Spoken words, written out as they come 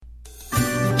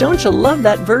Don't you love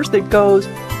that verse that goes,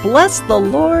 "Bless the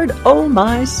Lord, O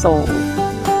my soul,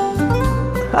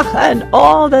 and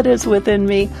all that is within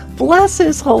me, bless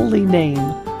his holy name."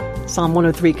 Psalm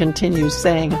 103 continues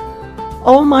saying,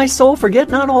 "O my soul, forget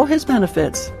not all his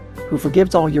benefits, who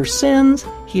forgives all your sins,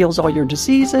 heals all your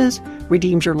diseases,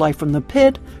 redeems your life from the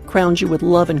pit, crowns you with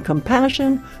love and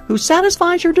compassion, who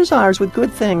satisfies your desires with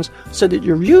good things, so that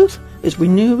your youth is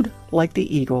renewed like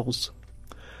the eagles."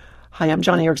 Hi, I'm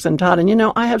Joni Eareckson Tada,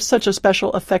 and I have such a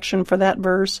special affection for that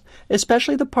verse,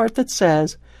 especially the part that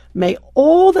says, "May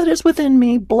all that is within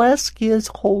me bless his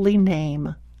holy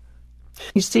name."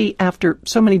 You see, after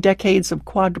so many decades of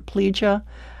quadriplegia,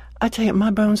 I tell you,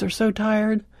 my bones are so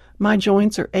tired, my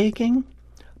joints are aching.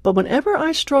 But whenever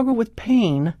I struggle with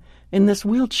pain in this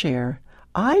wheelchair,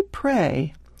 I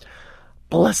pray,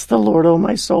 "Bless the Lord, O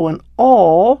my soul, and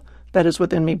all that is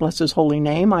within me, bless his holy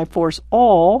name." I force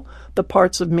all the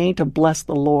parts of me to bless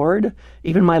the Lord,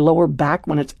 even my lower back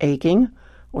when it's aching,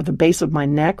 or the base of my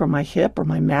neck, or my hip, or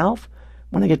my mouth,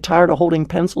 when I get tired of holding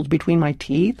pencils between my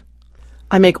teeth.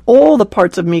 I make all the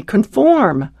parts of me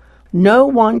conform. No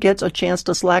one gets a chance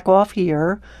to slack off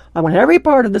here. I want every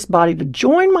part of this body to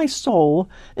join my soul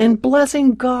in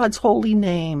blessing God's holy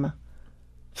name.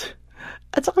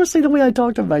 That's honestly the way I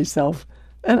talk to myself.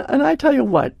 And I tell you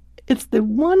what, it's the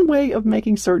one way of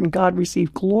making certain God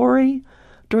receive glory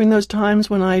during those times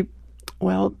when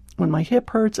when my hip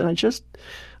hurts and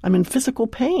I'm in physical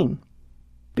pain.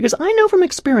 Because I know from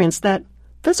experience that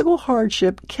physical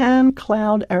hardship can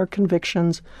cloud our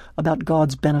convictions about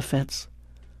God's benefits,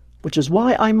 which is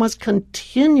why I must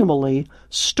continually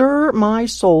stir my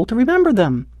soul to remember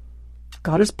them.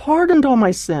 God has pardoned all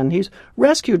my sin. He's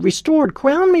rescued, restored,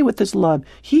 crowned me with his love,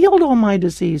 healed all my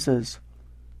diseases.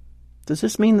 Does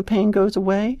this mean the pain goes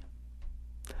away?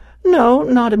 No,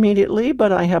 not immediately,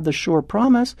 but I have the sure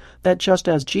promise that just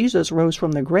as Jesus rose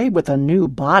from the grave with a new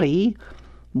body,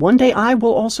 one day I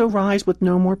will also rise with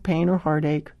no more pain or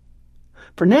heartache.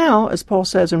 For now, as Paul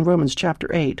says in Romans chapter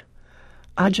 8,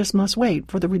 I just must wait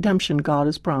for the redemption God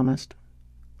has promised.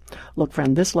 Look,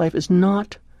 friend, this life is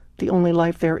not the only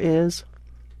life there is.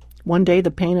 One day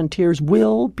the pain and tears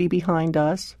will be behind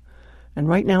us. And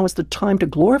right now is the time to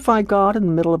glorify God in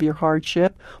the middle of your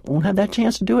hardship. Won't have that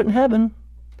chance to do it in heaven.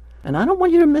 And I don't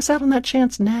want you to miss out on that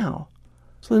chance now.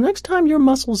 So the next time your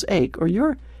muscles ache, or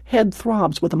your head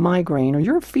throbs with a migraine, or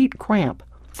your feet cramp,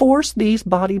 force these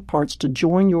body parts to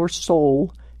join your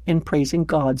soul in praising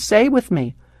God. Say with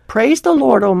me, "Praise the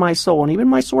Lord, O my soul," and even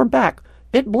my sore back,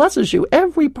 it blesses you.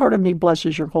 Every part of me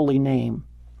blesses your holy name.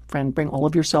 Friend, bring all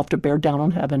of yourself to bear down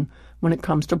on heaven when it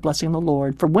comes to blessing the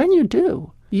Lord. For when you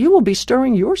do, you will be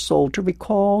stirring your soul to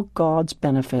recall God's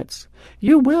benefits.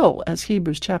 You will, as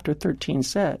Hebrews chapter 13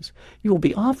 says, you will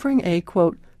be offering a,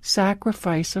 quote,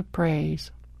 sacrifice of praise.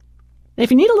 And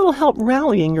if you need a little help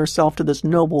rallying yourself to this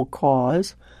noble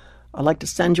cause, I'd like to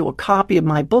send you a copy of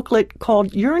my booklet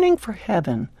called Yearning for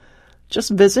Heaven. Just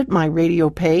visit my radio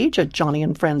page at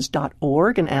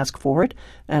johnnyandfriends.org and ask for it,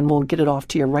 and we'll get it off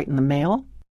to you right in the mail.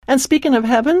 And speaking of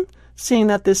heaven, seeing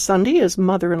that this Sunday is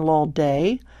Mother-in-Law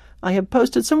Day, I have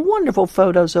posted some wonderful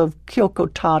photos of Kyoko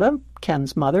Tada,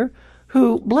 Ken's mother,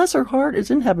 who, bless her heart,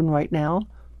 is in heaven right now.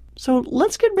 So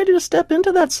let's get ready to step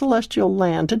into that celestial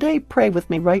land. Today, pray with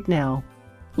me right now.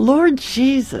 Lord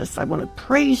Jesus, I want to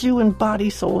praise you in body,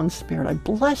 soul, and spirit. I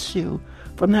bless you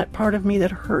from that part of me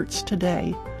that hurts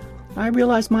today. I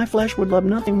realize my flesh would love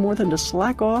nothing more than to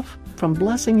slack off from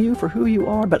blessing you for who you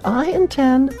are, but I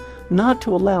intend not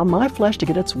to allow my flesh to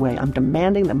get its way. I'm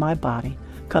demanding that my body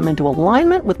come into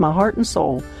alignment with my heart and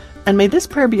soul. And may this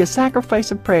prayer be a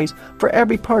sacrifice of praise for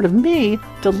every part of me,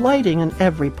 delighting in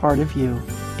every part of you.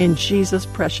 In Jesus'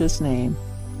 precious name,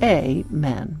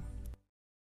 amen.